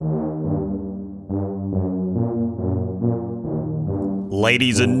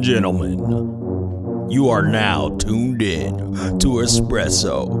Ladies and gentlemen, you are now tuned in to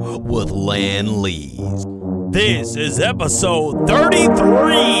Espress-o with lanleeze. This is episode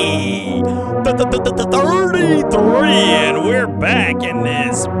 33. 33, and we're back in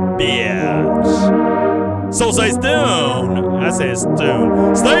this bitch. So stay tuned. I said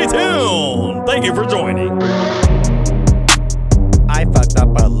tuned. Stay tuned. Thank you for joining. I fucked up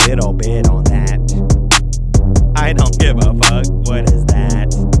a little bit on that. I don't give a fuck. What is that?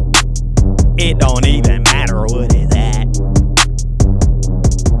 It don't even matter. What is that?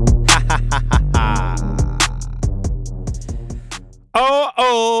 Ha ha ha ha ha.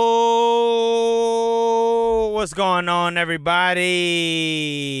 Oh, what's going on,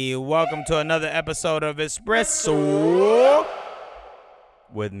 everybody? Welcome to another episode of Espress-o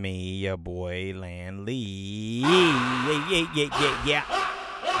with me, your boy lanleeze.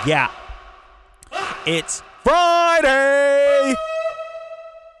 Yeah. It's Friday.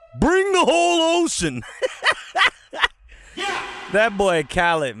 Bring the whole ocean. That boy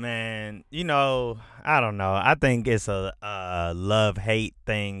Khaled, man. You know, I don't know. I think it's a love-hate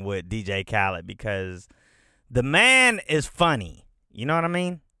thing with DJ Khaled because the man is funny. You know what I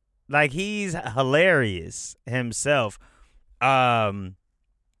mean? Like, he's hilarious himself. And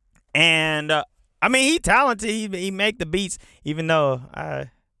I mean, he talented. He make the beats, even though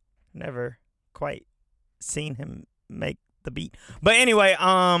I never quite seen him make the beat. But anyway,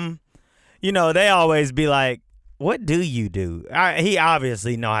 you know, they always be like, what do you do? He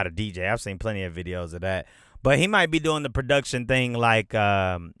obviously know how to DJ. I've seen plenty of videos of that. But he might be doing the production thing like,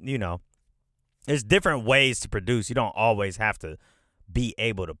 you know, there's different ways to produce. You don't always have to be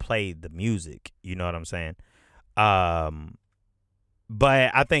able to play the music. You know what I'm saying? But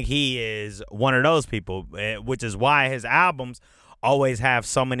I think he is one of those people, which is why his albums always have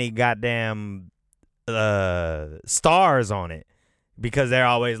so many goddamn stars on it, because they're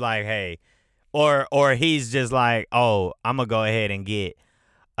always like, hey, or he's just like, oh, I'm gonna go ahead and get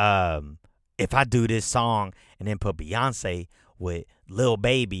if I do this song and then put Beyonce with Lil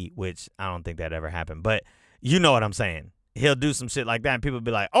Baby, which I don't think that ever happened, but you know what I'm saying. He'll do some shit like that and people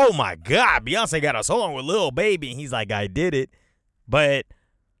be like, oh my God, Beyonce got a song with Lil Baby, and he's like, I did it. But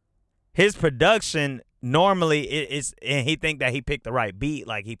his production normally is, and he think that he picked the right beat,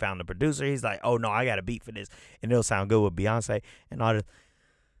 like he found the producer. He's like, oh no, I got a beat for this, and it'll sound good with Beyonce and all this.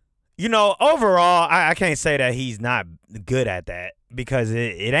 You know, overall, I can't say that he's not good at that, because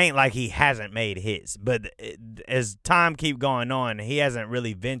it ain't like he hasn't made hits. But as time keep going on, he hasn't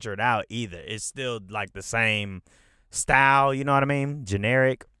really ventured out either. It's still like the same style, you know what I mean?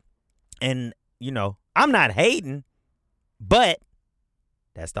 Generic. And, you know, I'm not hating, but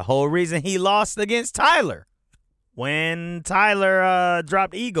that's the whole reason he lost against Tyler. When Tyler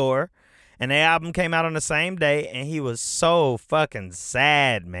dropped Igor, and the album came out on the same day, and he was so fucking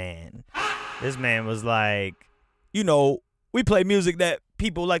sad, man. This man was like, you know, we play music that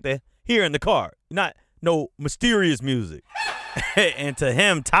people like to hear in the car, not no mysterious music. And to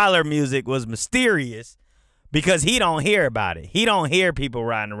him, Tyler music was mysterious because he don't hear about it. He don't hear people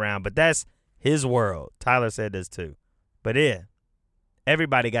riding around, but that's his world. Tyler said this too. But yeah,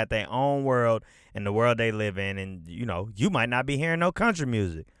 everybody got their own world and the world they live in, and, you know, you might not be hearing no country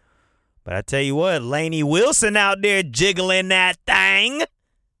music. But I tell you what, Lainey Wilson out there jiggling that thing.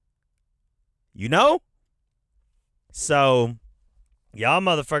 You know? So, y'all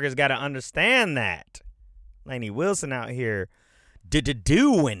motherfuckers got to understand that. Lainey Wilson out here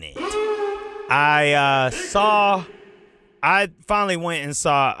doing it. I finally went and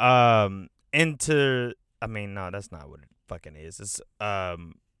saw no, that's not what it fucking is. It's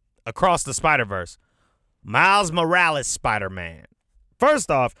Across the Spider-Verse. Miles Morales Spider-Man.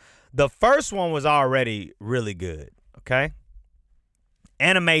 First off, the first one was already really good, okay?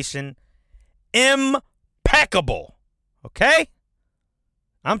 Animation, impeccable, okay?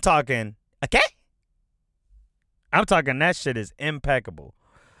 I'm talking that shit is impeccable.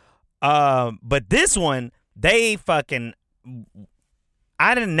 But this one, I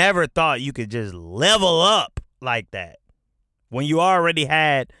never thought you could just level up like that when you already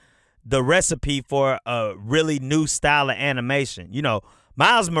had the recipe for a really new style of animation. You know,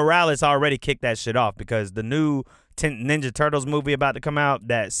 Miles Morales already kicked that shit off, because the new Ninja Turtles movie about to come out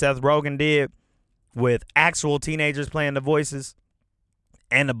that Seth Rogen did with actual teenagers playing the voices,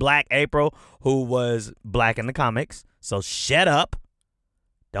 and the Black April, who was black in the comics. So shut up.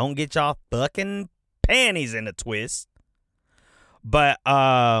 Don't get y'all fucking panties in a twist. But,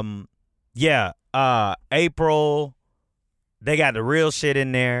 April, they got the real shit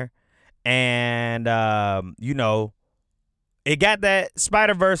in there. And, you know, it got that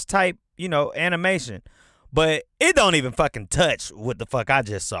Spider-Verse type, you know, animation. But it don't even fucking touch what the fuck I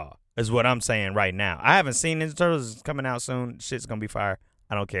just saw, is what I'm saying right now. I haven't seen Ninja Turtles. It's coming out soon. Shit's gonna be fire.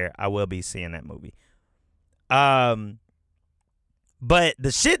 I don't care. I will be seeing that movie. But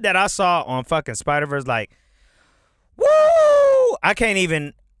the shit that I saw on fucking Spider-Verse, like, woo! I can't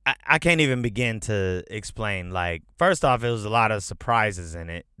even begin to explain. Like, first off, it was a lot of surprises in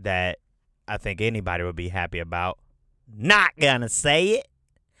it that I think anybody would be happy about. Not gonna say it.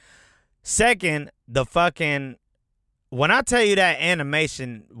 Second, when I tell you that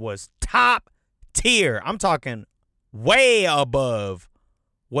animation was top tier, I'm talking way above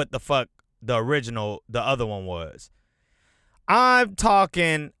what the fuck the other one was. I'm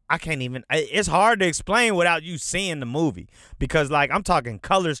talking, it's hard to explain without you seeing the movie. Because, like, I'm talking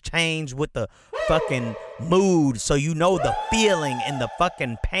colors change with the fucking mood, so you know the feeling and the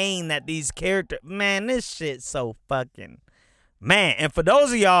fucking pain that these characters, man, this shit's so fucking, man. And for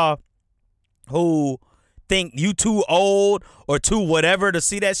those of y'all who think you too old or too whatever to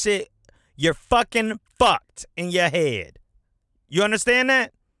see that shit, you're fucking fucked in your head. You understand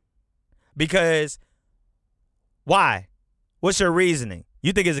that? Because, why? What's your reasoning?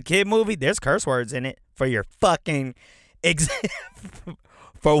 You think it's a kid movie? There's curse words in it for your fucking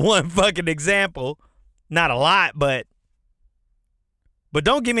for one fucking example. Not a lot, but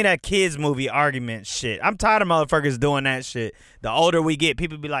don't give me that kids movie argument shit. I'm tired of motherfuckers doing that shit. The older we get,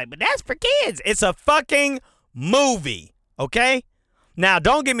 people be like, but that's for kids. It's a fucking movie, okay? Now,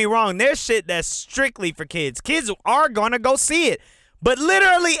 don't get me wrong. There's shit that's strictly for kids. Kids are gonna go see it. But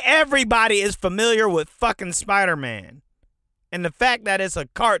literally everybody is familiar with fucking Spider-Man. And the fact that it's a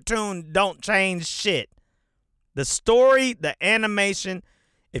cartoon don't change shit. The story, the animation,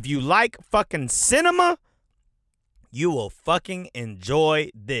 if you like fucking cinema, you will fucking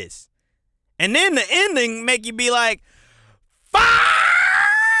enjoy this. And then the ending make you be like,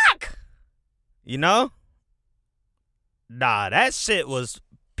 fuck! You know? Nah, that shit was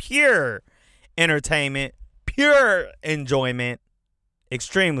pure entertainment, pure enjoyment,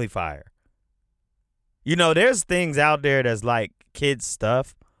 extremely fire. You know, there's things out there that's like kids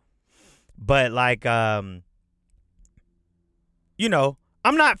stuff, but like, you know,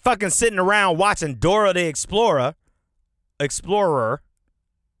 I'm not fucking sitting around watching Dora the Explorer.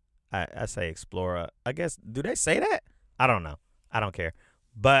 I say Explorer. I guess, do they say that? I don't know. I don't care.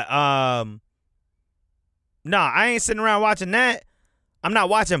 But, no, I ain't sitting around watching that. I'm not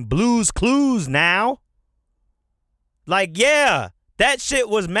watching Blue's Clues now. Like, yeah. That shit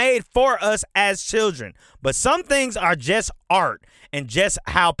was made for us as children. But some things are just art and just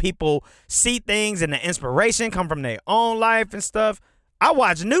how people see things, and the inspiration come from their own life and stuff. I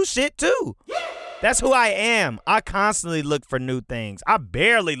watch new shit too. That's who I am. I constantly look for new things. I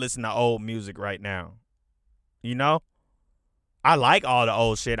barely listen to old music right now. You know? I like all the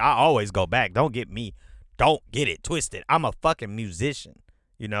old shit. I always go back. Don't get it twisted. I'm a fucking musician,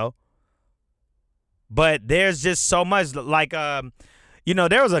 you know? But there's just so much, like, you know,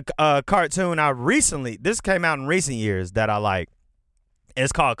 there was a cartoon this came out in recent years that I like.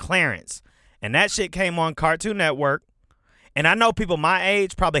 It's called Clarence. And that shit came on Cartoon Network. And I know people my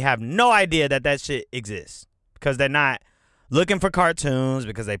age probably have no idea that shit exists. Because they're not looking for cartoons,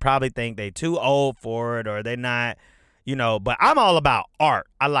 because they probably think they too old for it, or they're not, you know. But I'm all about art.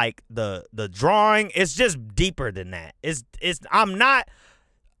 I like the drawing. It's just deeper than that. I'm not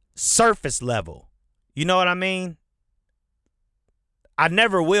surface level. You know what I mean? I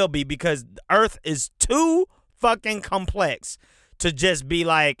never will be, because Earth is too fucking complex to just be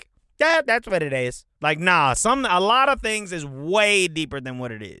like, yeah, that's what it is. Like, nah, a lot of things is way deeper than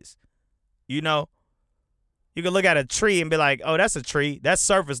what it is. You know? You can look at a tree and be like, oh, that's a tree. That's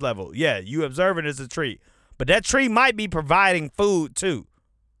surface level. Yeah, you observe it as a tree. But that tree might be providing food too.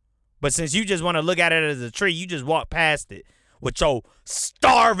 But since you just want to look at it as a tree, you just walk past it with your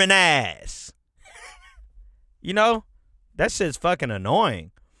starving ass. You know? That shit's fucking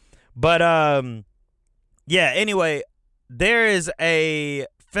annoying. But, yeah, anyway, there is a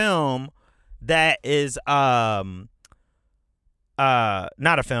film that is, not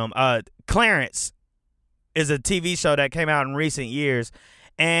a film, Clarence is a TV show that came out in recent years.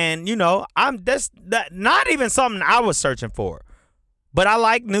 And, you know, that's not even something I was searching for. But I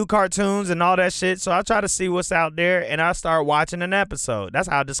like new cartoons and all that shit, so I try to see what's out there, and I start watching an episode. That's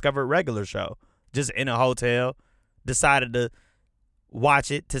how I discovered Regular Show. Just in a hotel, decided to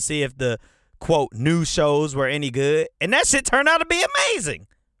watch it to see if the, quote, new shows were any good. And that shit turned out to be amazing.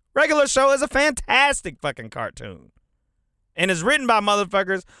 Regular Show is a fantastic fucking cartoon. And it's written by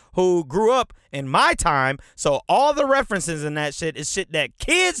motherfuckers who grew up in my time, so all the references in that shit is shit that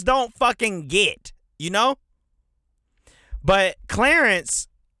kids don't fucking get, you know? But Clarence,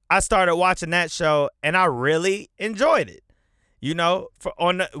 I started watching that show and I really enjoyed it. You know,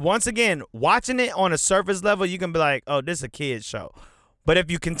 once again, watching it on a surface level, you can be like, oh, this is a kid's show. But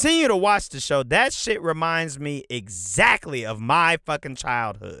if you continue to watch the show, that shit reminds me exactly of my fucking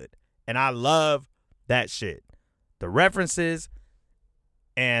childhood. And I love that shit. The references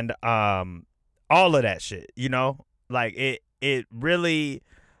and all of that shit, you know? Like it really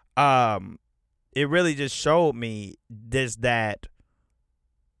just showed me that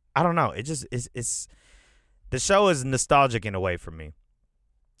I don't know. It's the show is nostalgic in a way for me.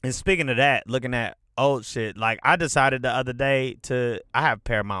 And speaking of that, looking at old shit, like I decided the other day I have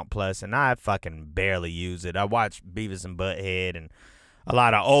Paramount Plus and I fucking barely use it. I watch Beavis and Butthead and a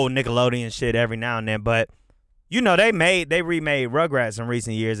lot of old Nickelodeon shit every now and then, but you know, they remade Rugrats in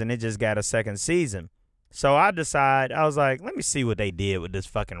recent years and it just got a second season. So I was like, let me see what they did with this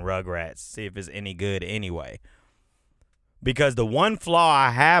fucking Rugrats, see if it's any good anyway. Because the one flaw I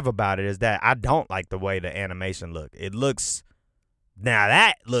have about it is that I don't like the way the animation look. Now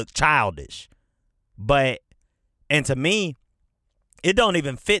that looks childish. And to me, it don't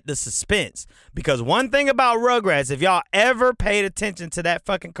even fit the suspense. Because one thing about Rugrats, if y'all ever paid attention to that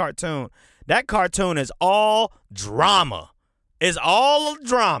fucking cartoon, that cartoon is all drama. It's all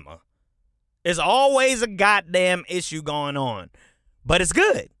drama. There's always a goddamn issue going on. But it's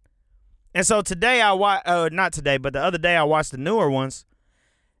good. And so today not today, but the other day I watched the newer ones.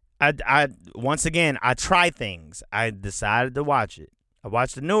 I once again, I try things. I decided to watch it. I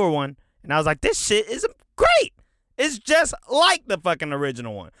watched the newer one, and I was like, this shit is great. It's just like the fucking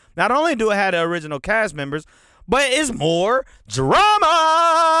original one. Not only do it have the original cast members, but it's more drama.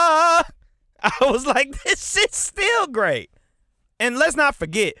 I was like, this shit's still great. And let's not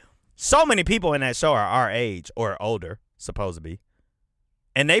forget, so many people in that show are our age or older, supposed to be.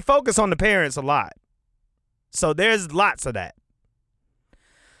 And they focus on the parents a lot. So there's lots of that.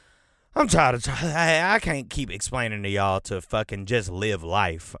 I can't keep explaining to y'all to fucking just live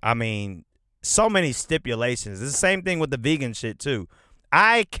life. I mean, so many stipulations. It's the same thing with the vegan shit, too.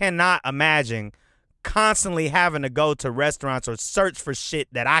 I cannot imagine constantly having to go to restaurants or search for shit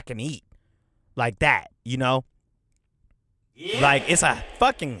that I can eat. Like that, you know? Yeah. Like, it's a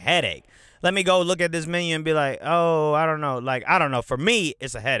fucking headache. Let me go look at this menu and be like, oh, I don't know. Like, I don't know. For me,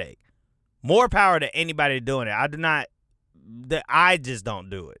 it's a headache. More power to anybody doing it. I just don't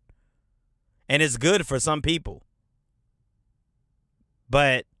do it. And it's good for some people.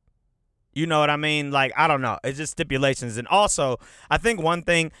 But, you know what I mean? Like, I don't know. It's just stipulations. And also, I think one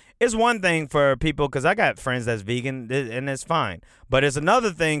thing for people, because I got friends that's vegan, and it's fine. But it's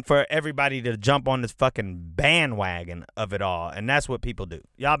another thing for everybody to jump on this fucking bandwagon of it all. And that's what people do.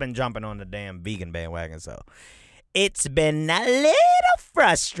 Y'all been jumping on the damn vegan bandwagon, so it's been a little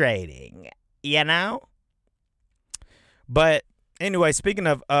frustrating, you know? But anyway, speaking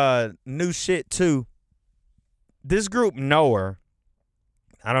of new shit, too, this group, Knower,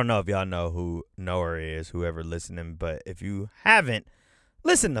 I don't know if y'all know who Knower is, whoever listening, but if you haven't,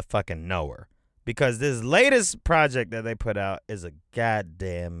 listen to fucking Knower. Because this latest project that they put out is a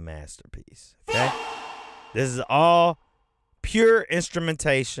goddamn masterpiece. Okay? This is all pure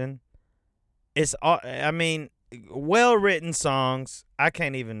instrumentation. It's all, I mean, well-written songs. I'm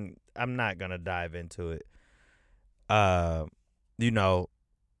not going to dive into it. You know,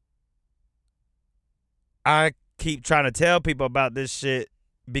 I keep trying to tell people about this shit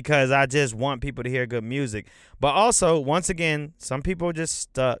because I just want people to hear good music. But also, once again, some people are just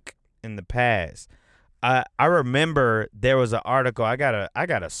stuck in the past. I remember there was an article. I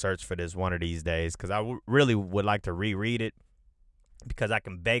gotta search for this one of these days because I really would like to reread it because I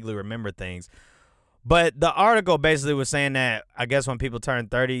can vaguely remember things. But the article basically was saying that I guess when people turn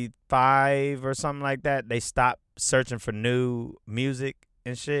 35 or something like that, they stop searching for new music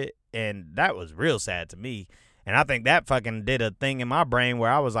and shit. And that was real sad to me. And I think that fucking did a thing in my brain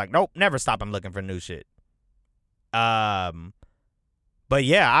where I was like, nope, never stop looking for new shit. But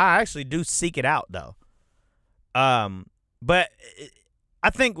yeah, I actually do seek it out though. But I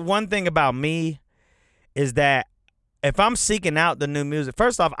think one thing about me is that if I'm seeking out the new music,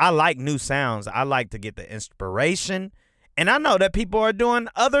 first off, I like new sounds. I like to get the inspiration. And I know that people are doing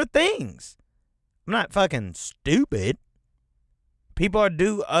other things. I'm not fucking stupid. People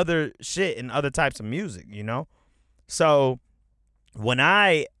do other shit and other types of music, you know? So when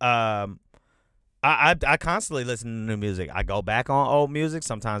I constantly listen to new music. I go back on old music.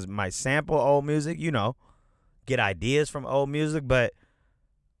 Sometimes might sample old music, you know, get ideas from old music. But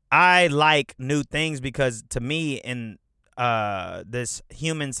I like new things because to me in this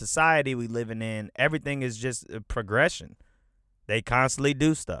human society we living in, everything is just a progression. They constantly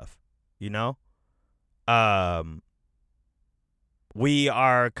do stuff, you know? we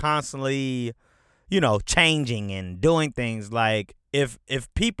are constantly, changing and doing things. Like if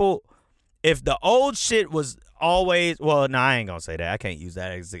the old shit was always, well, no, I ain't gonna say that. I can't use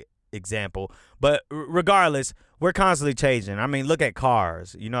that as an example. But regardless, we're constantly changing. I mean, look at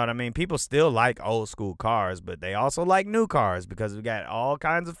cars. You know what I mean? People still like old school cars, but they also like new cars because we got all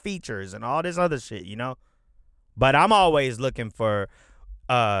kinds of features and all this other shit, But I'm always looking for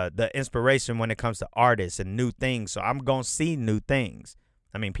the inspiration when it comes to artists and new things. So I'm going to see new things.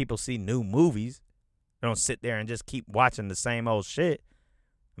 I mean, people see new movies. They don't sit there and just keep watching the same old shit.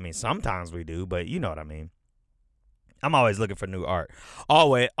 I mean, sometimes we do, but you know what I mean. I'm always looking for new art.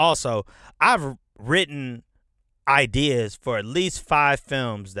 Also, I've written ideas for at least 5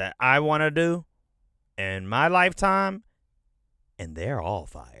 films that I want to do in my lifetime, and they're all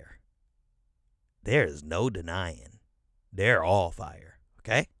fire. There is no denying. They're all fire,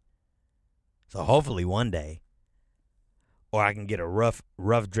 okay? So hopefully one day, or I can get a rough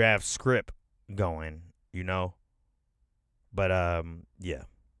draft script going, But, yeah.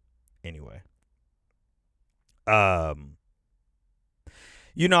 Anyway. I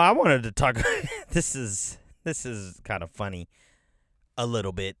wanted to talk. This is kind of funny a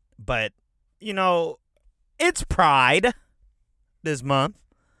little bit, but it's Pride this month.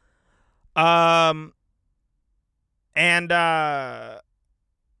 And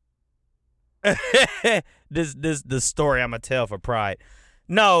this the story I'm gonna tell for Pride.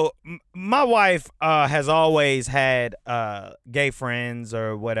 No, my wife has always had gay friends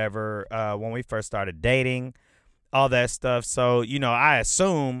or whatever when we first started dating, all that stuff. So, I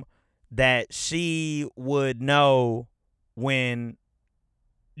assume that she would know when,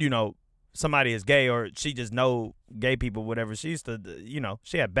 somebody is gay, or she just know gay people, whatever. She used to,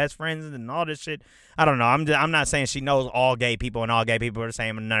 she had best friends and all this shit. I don't know. I'm not saying she knows all gay people and all gay people are the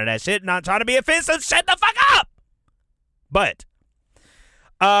same and none of that shit. Not trying to be offensive. Shut the fuck up. But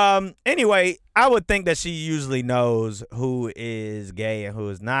anyway, I would think that she usually knows who is gay and who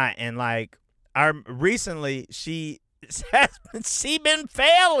is not. And like, recently she been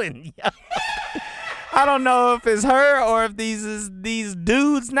failing. I don't know if it's her or if these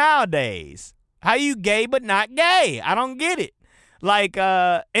dudes nowadays. How you gay but not gay? I don't get it. Like,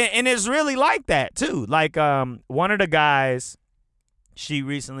 and it's really like that too. Like, one of the guys she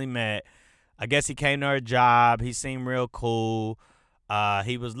recently met, I guess he came to her job. He seemed real cool.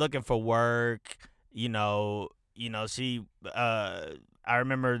 He was looking for work. She. I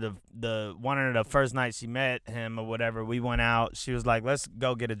remember the one of the first nights she met him or whatever. We went out. She was like, "Let's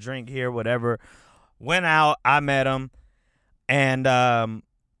go get a drink here, whatever." Went out. I met him, and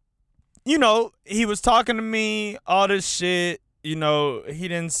he was talking to me all this shit. He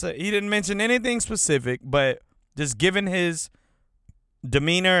didn't mention anything specific, but just given his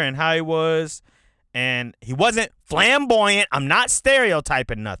demeanor and how he was. And he wasn't flamboyant. I'm not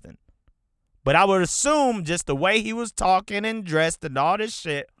stereotyping nothing. But I would assume just the way he was talking and dressed and all this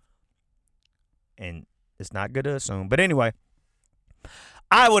shit. And it's not good to assume. But anyway,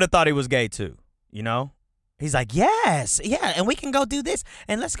 I would have thought he was gay too, He's like, yes, yeah, and we can go do this.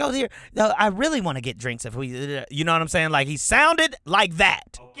 And let's go here. I really want to get drinks if we, you know what I'm saying? Like, he sounded like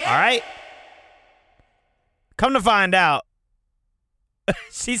that, okay. All right? Come to find out,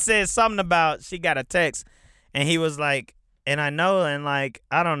 she said something about she got a text, and he was like, and I know, and like,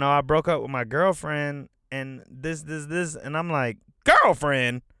 I don't know, I broke up with my girlfriend, and this, and I'm like,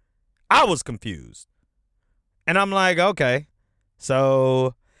 girlfriend? I was confused. And I'm like, okay,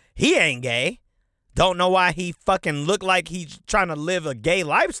 so he ain't gay. Don't know why he fucking looked like he's trying to live a gay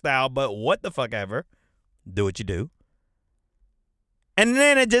lifestyle, but what the fuck ever. Do what you do. And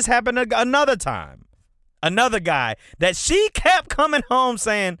then it just happened another time. Another guy that she kept coming home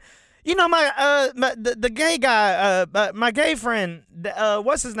saying, the gay guy, my gay friend,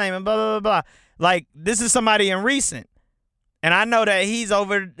 what's his name, and blah, blah, blah, blah. Like, this is somebody in recent. And I know that he's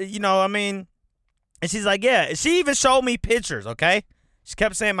over, and she's like, yeah. She even showed me pictures, okay? She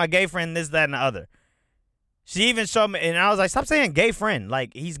kept saying my gay friend, this, that, and the other. She even showed me, and I was like, stop saying gay friend.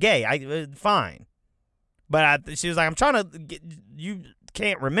 Like, he's gay. Fine. But she was like, I'm trying to get, you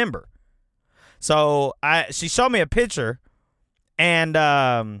can't remember. So she showed me a picture, and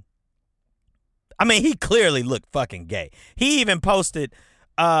he clearly looked fucking gay. He even posted,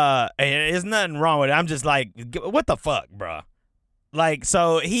 and there's nothing wrong with it. I'm just like, what the fuck, bruh? Like,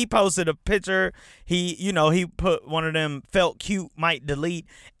 so he posted a picture. He put one of them felt cute, might delete.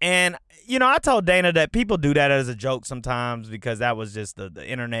 And, I told Dana that people do that as a joke sometimes because that was just the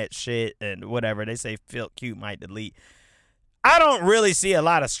internet shit and whatever. They say felt cute, might delete. I don't really see a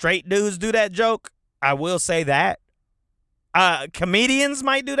lot of straight dudes do that joke. I will say that. Comedians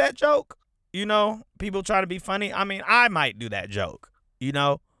might do that joke. People try to be funny. I mean, I might do that joke. you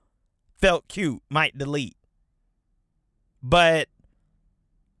know? Felt cute, might delete. But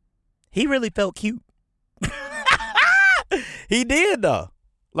he really felt cute. He did, though.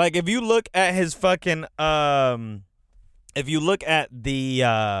 Like, if you look at his fucking, if you look at the,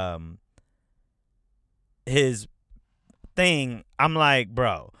 his thing, I'm like,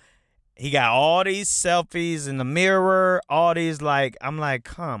 bro, he got all these selfies in the mirror, all these, like, I'm like,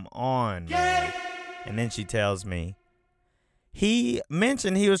 come on, man. And then she tells me, he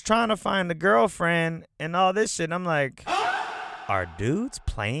mentioned he was trying to find a girlfriend and all this shit. I'm like, are dudes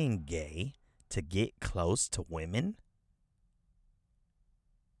playing gay to get close to women?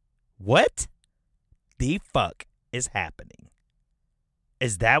 What the fuck is happening?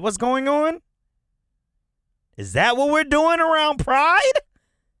 Is that what's going on? Is that what we're doing around Pride?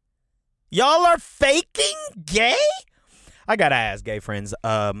 Y'all are faking gay? I gotta ask gay friends,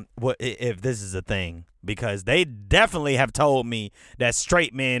 what if this is a thing, because they definitely have told me that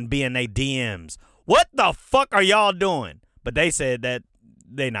straight men be in their DMs. What the fuck are y'all doing? But they said that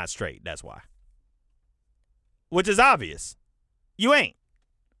they not straight. That's why. Which is obvious. You ain't.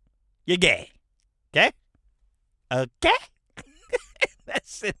 You're gay. Okay? Okay? That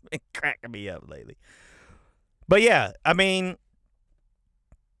shit been cracking me up lately. But yeah, I mean,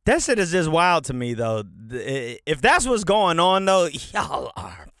 that shit is just wild to me, though. If that's what's going on, though, y'all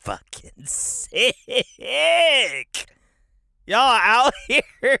are fucking sick. Y'all out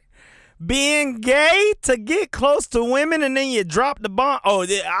here being gay to get close to women, and then you drop the bomb. Oh,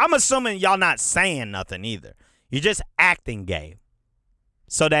 I'm assuming y'all not saying nothing either. You're just acting gay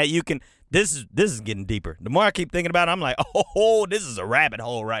so that you can. This is getting deeper. The more I keep thinking about it, I'm like, oh, this is a rabbit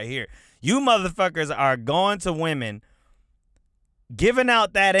hole right here. You motherfuckers are going to women, giving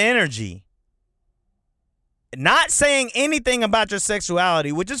out that energy, not saying anything about your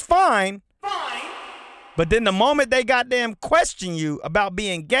sexuality, which is fine. But then the moment they goddamn question you about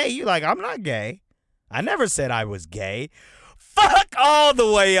being gay, you're like, I'm not gay. I never said I was gay. Fuck all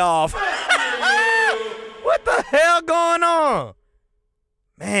the way off. What the hell going on?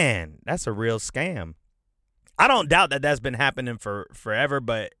 Man, that's a real scam. I don't doubt that that's been happening for forever,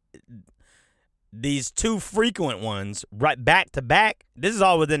 but these two frequent ones, right back to back, this is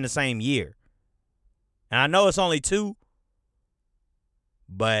all within the same year. And I know it's only two,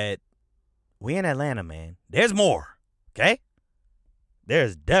 but we in Atlanta, man. There's more, okay?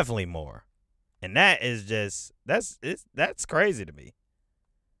 There's definitely more. And that is just, that's crazy to me.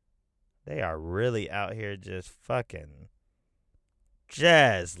 They are really out here just fucking,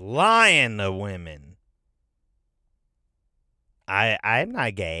 just lying to women. I'm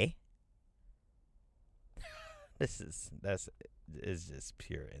not gay. It's just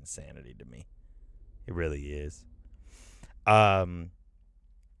pure insanity to me. It really is. A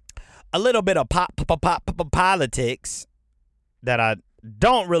little bit of politics that I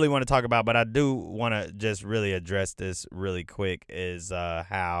don't really want to talk about, but I do want to just really address this really quick is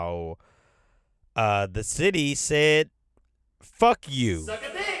how the city said fuck you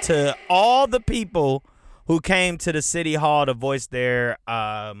to all the people who came to the city hall to voice their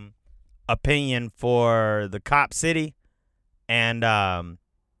opinion for the copcity. And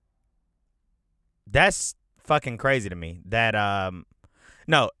that's fucking crazy to me. That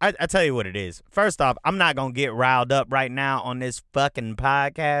no, I tell you what it is. First off, I'm not gonna get riled up right now on this fucking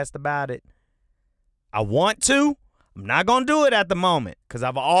podcast about it. I want to. I'm not gonna do it at the moment because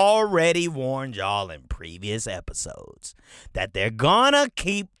I've already warned y'all in previous episodes that they're gonna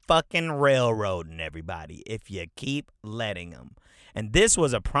keep fucking railroading everybody if you keep letting them. And this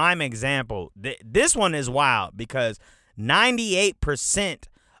was a prime example. This one is wild because 98%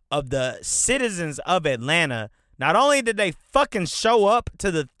 of the citizens of Atlanta, not only did they fucking show up to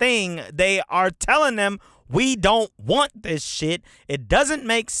the thing, they are telling them, we don't want this shit. It doesn't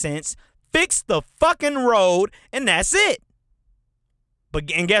make sense. Fix the fucking road, and that's it.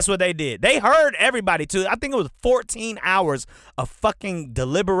 And guess what they did? They heard everybody too. I think it was 14 hours of fucking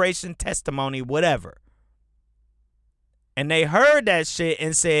deliberation, testimony, whatever. And they heard that shit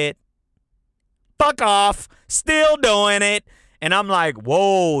and said, fuck off, still doing it. And I'm like,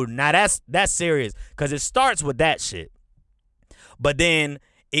 whoa, now that's serious. Because it starts with that shit. But then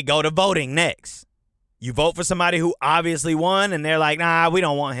it go to voting next. You vote for somebody who obviously won, and they're like, nah, we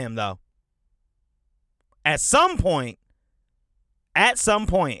don't want him, though. At some point,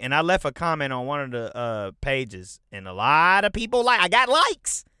 and I left a comment on one of the pages, and a lot of people I got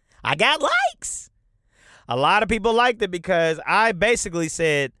likes. A lot of people liked it because I basically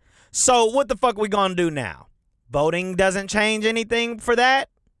said, so what the fuck we gonna do now? Voting doesn't change anything for that.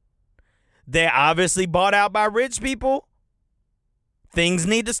 They're obviously bought out by rich people. Things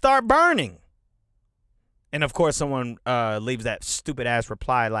need to start burning. And of course, someone leaves that stupid ass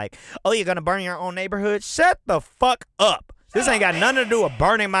reply like, "Oh, you're gonna burn your own neighborhood? Shut the fuck up. This ain't got nothing to do with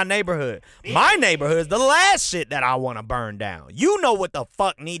burning my neighborhood. My neighborhood is the last shit that I want to burn down. You know what the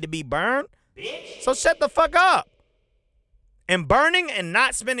fuck need to be burned. So shut the fuck up. And burning and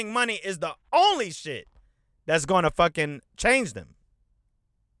not spending money is the only shit that's going to fucking change them.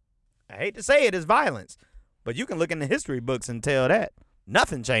 I hate to say it is violence, but you can look in the history books and tell that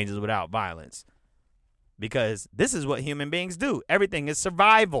nothing changes without violence. Because this is what human beings do. Everything is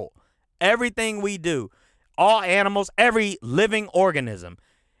survival. Everything we do, all animals, every living organism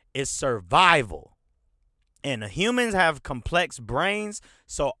is survival. And humans have complex brains,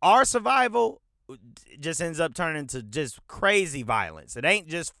 so our survival just ends up turning to just crazy violence. It ain't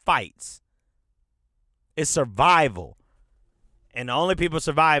just fights. It's survival. And the only people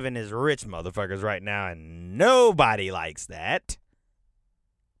surviving is rich motherfuckers right now, and nobody likes that.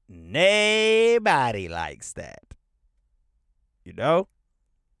 Nobody likes that. You know?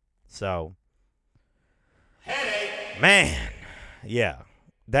 So, headache. Man, yeah.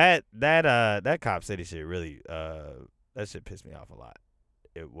 That Cop City shit really that shit pissed me off a lot.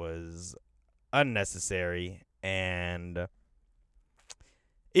 It was unnecessary, and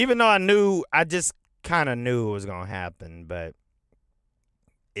even though I just kind of knew it was going to happen, but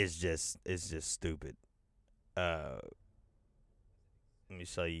it's just stupid. Let me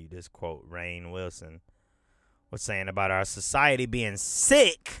show you this quote. Rainn Wilson was saying about our society being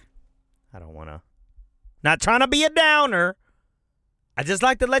sick. I don't want to. Not trying to be a downer. I just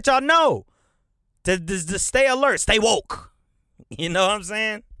like to let y'all know to stay alert, stay woke. You know what I'm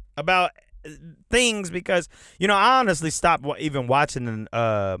saying? About things because, I honestly stopped even watching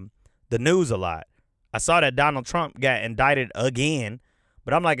the news a lot. I saw that Donald Trump got indicted again.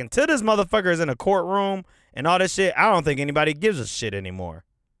 But I'm like, until this motherfucker is in a courtroom and all this shit, I don't think anybody gives a shit anymore.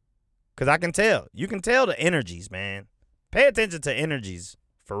 Because I can tell. You can tell the energies, man. Pay attention to energies,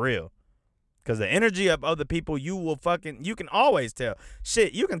 for real. Because the energy of other people, you can always tell.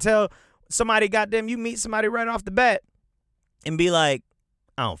 Shit, you can tell somebody you meet somebody right off the bat and be like,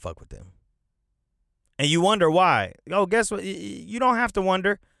 I don't fuck with them. And you wonder why. Oh, guess what? You don't have to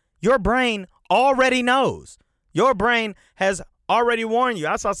wonder. Your brain already knows. Your brain has already warned you.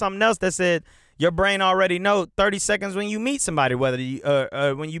 I saw something else that said your brain already knows 30 seconds when you meet somebody, whether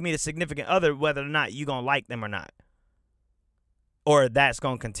when you meet a significant other, whether or not you're going to like them or not. Or that's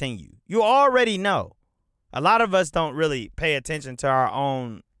going to continue. You already know. A lot of us don't really pay attention to our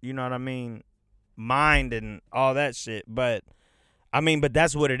own, you know what I mean, mind and all that shit. But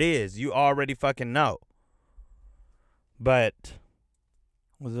that's what it is. You already fucking know. But,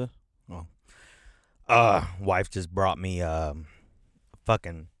 what's it? Oh. Wife just brought me,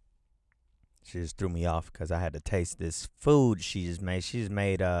 she just threw me off because I had to taste this food she just made. She just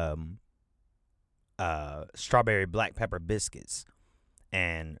made, strawberry black pepper biscuits.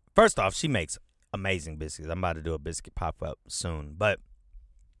 And first off, she makes amazing biscuits. I'm about to do a biscuit pop-up soon. But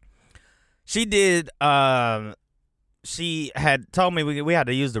she did, she had told me we had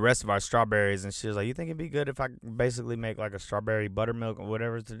to use the rest of our strawberries. And she was like, you think it'd be good if I basically make like a strawberry buttermilk or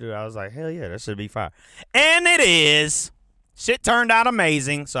whatever to do? I was like, hell yeah, that should be fire. And it is. Shit turned out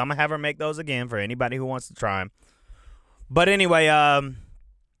amazing. So I'm going to have her make those again for anybody who wants to try them. But anyway,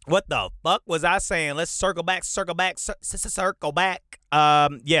 what the fuck was I saying? Let's circle back.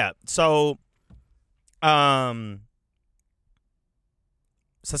 Yeah. So,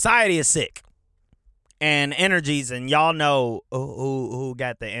 society is sick, and energies, and y'all know who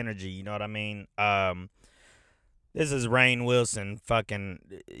got the energy. You know what I mean? This is Rainn Wilson. Fucking,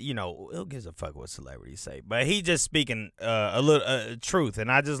 who gives a fuck what celebrities say? But he just speaking a little truth,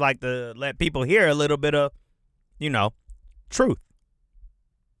 and I just like to let people hear a little bit of, truth.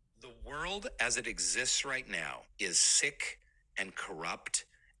 World as it exists right now is sick and corrupt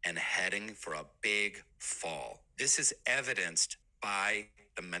and heading for a big fall. This is evidenced by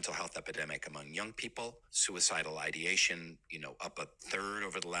the mental health epidemic among young people, suicidal ideation, up a third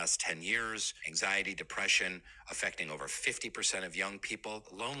over the last 10 years, anxiety, depression affecting over 50% of young people,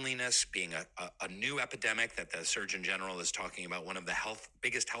 loneliness being a new epidemic that the Surgeon General is talking about, one of the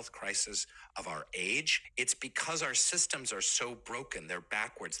biggest health crises of our age. It's because our systems are so broken. They're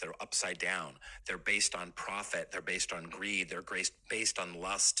backwards. They're upside down. They're based on profit. They're based on greed. They're based on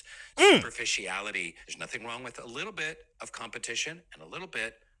lust, superficiality. There's nothing wrong with a little bit of competition and a little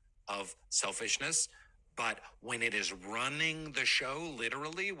bit of selfishness. But when it is running the show,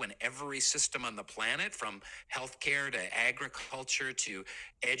 literally, when every system on the planet, from healthcare to agriculture to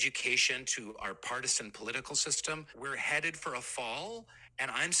education to our partisan political system, we're headed for a fall,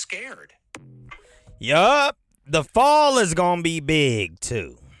 and I'm scared. Yup. The fall is going to be big,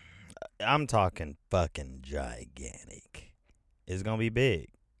 too. I'm talking fucking gigantic. It's gonna be big.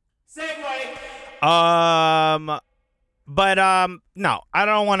 Segway. But no, I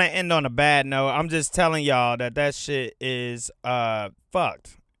don't want to end on a bad note. I'm just telling y'all that shit is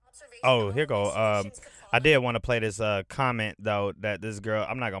fucked. Oh, here go. I did want to play this comment though that this girl.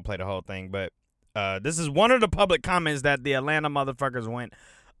 I'm not gonna play the whole thing, but this is one of the public comments that the Atlanta motherfuckers went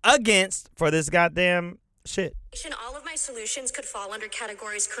against for this goddamn shit. All of my solutions could fall under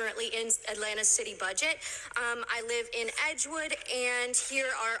categories currently in Atlanta's city budget. I live in Edgewood, and here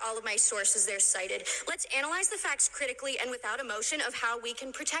are all of my sources there cited. Let's analyze the facts critically and without emotion of how we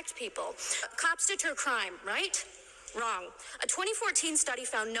can protect people. Cops deter crime, right? Wrong. A 2014 study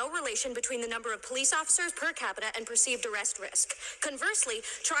found no relation between the number of police officers per capita and perceived arrest risk. Conversely,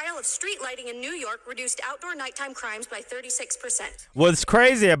 trial of street lighting in New York reduced outdoor nighttime crimes by 36%. What's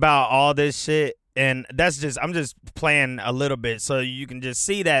crazy about all this shit, and I'm just playing a little bit so you can just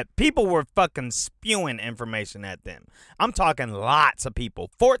see that people were fucking spewing information at them. I'm talking lots of people.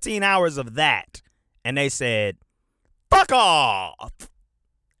 14 hours of that. And they said, fuck off.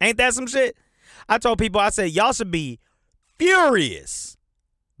 Ain't that some shit? I told people, I said, y'all should be furious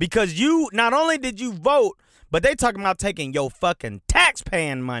because you, not only did you vote, but they talking about taking your fucking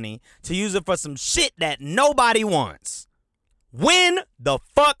tax-paying money to use it for some shit that nobody wants. When the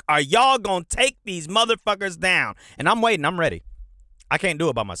fuck are y'all gonna take these motherfuckers down? And I'm waiting. I'm ready. I can't do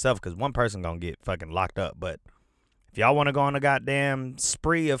it by myself because one person gonna get fucking locked up. But if y'all want to go on a goddamn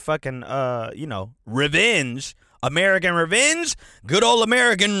spree of fucking, revenge, American revenge, good old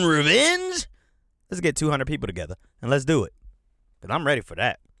American revenge, let's get 200 people together and let's do it. Because I'm ready for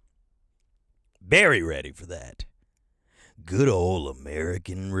that. Very ready for that. Good old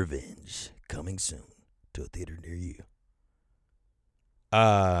American revenge coming soon to a theater near you.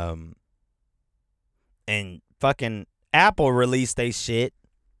 And fucking Apple released they shit,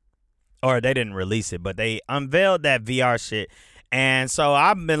 or they didn't release it, but they unveiled that VR shit. And so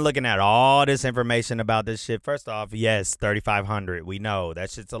I've been looking at all this information about this shit. First off, yes, $3,500. We know that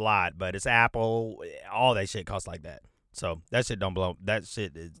shit's a lot, but it's Apple. All that shit costs like that. So that shit don't blow. That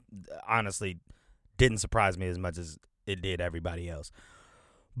shit is, honestly didn't surprise me as much as it did everybody else.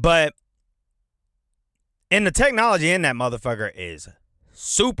 But and the technology in that motherfucker is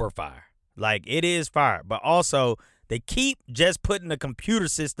super fire. Like, it is fire. But also, they keep just putting the computer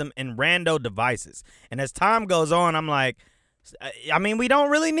system in rando devices. And as time goes on, I'm like, I mean, we don't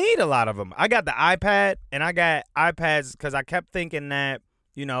really need a lot of them. I got the iPad, and I got iPads because I kept thinking that,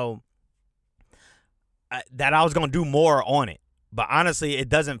 you know, that I was going to do more on it. But honestly, it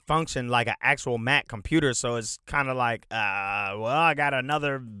doesn't function like an actual Mac computer. So it's kind of like, well, I got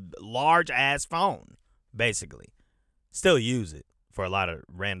another large-ass phone, basically. Still use it for a lot of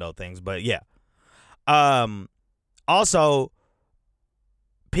rando things, but yeah. Also,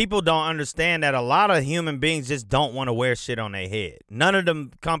 people don't understand that a lot of human beings just don't want to wear shit on their head. None of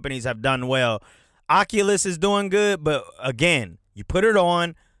them companies have done well. Oculus is doing good, but again, you put it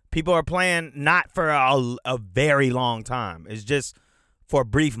on, people are playing not for a very long time. It's just for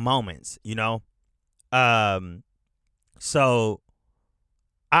brief moments, you know? So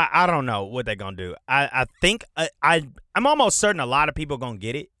I don't know what they're going to do. I think I'm almost certain a lot of people going to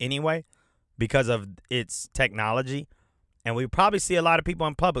get it anyway because of its technology. And we probably see a lot of people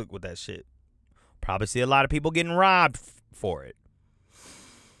in public with that shit. Probably see a lot of people getting robbed for it.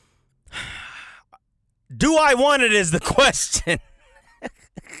 Do I want it is the question.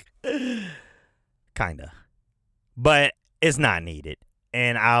 Kinda. But it's not needed.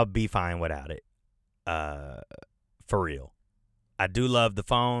 And I'll be fine without it. For real. I do love the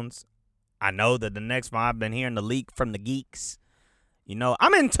phones. I know that the next one, I've been hearing the leak from the geeks. You know,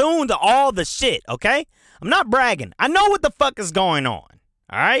 I'm in tune to all the shit, okay? I'm not bragging. I know what the fuck is going on,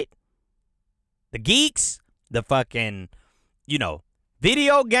 all right? The geeks, the fucking, you know,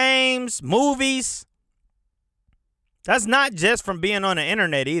 video games, movies. That's not just from being on the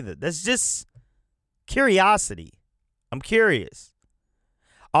internet either. That's just curiosity. I'm curious.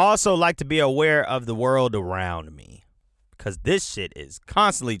 I also like to be aware of the world around me. Because this shit is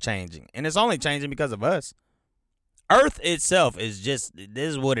constantly changing. And it's only changing because of us. Earth itself is just,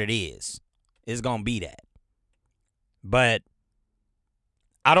 this is what it is. It's going to be that. But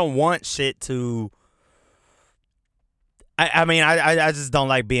I don't want shit to, I just don't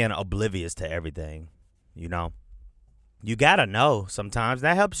like being oblivious to everything. You know? You got to know sometimes.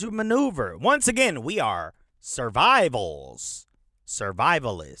 That helps you maneuver. Once again, we are survivalists.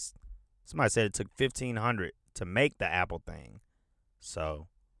 Somebody said it took 1,500 to make the Apple thing. So,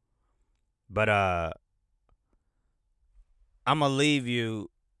 but I'm gonna leave you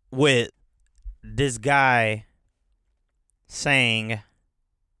with this guy saying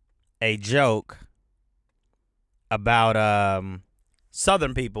a joke about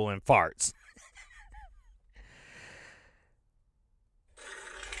Southern people and farts.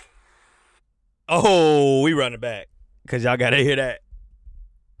 Oh, we running back because y'all gotta hear that.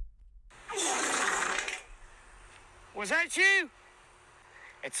 Was that you?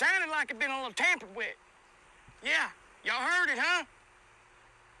 It sounded like it'd been a little tampered with. Yeah, y'all heard it, huh?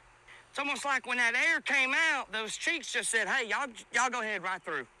 It's almost like when that air came out, those cheeks just said, hey, y'all go ahead right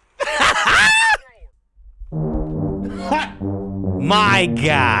through. My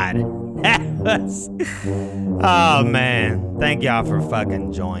God. Oh, man. Thank y'all for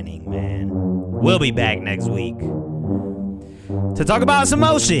fucking joining, man. We'll be back next week to talk about some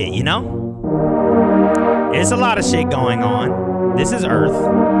more shit, you know? It's a lot of shit going on. This is Earth.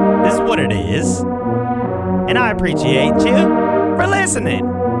 This is what it is. And I appreciate you for listening.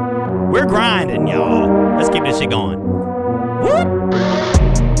 We're grinding, y'all. Let's keep this shit going. Whoop!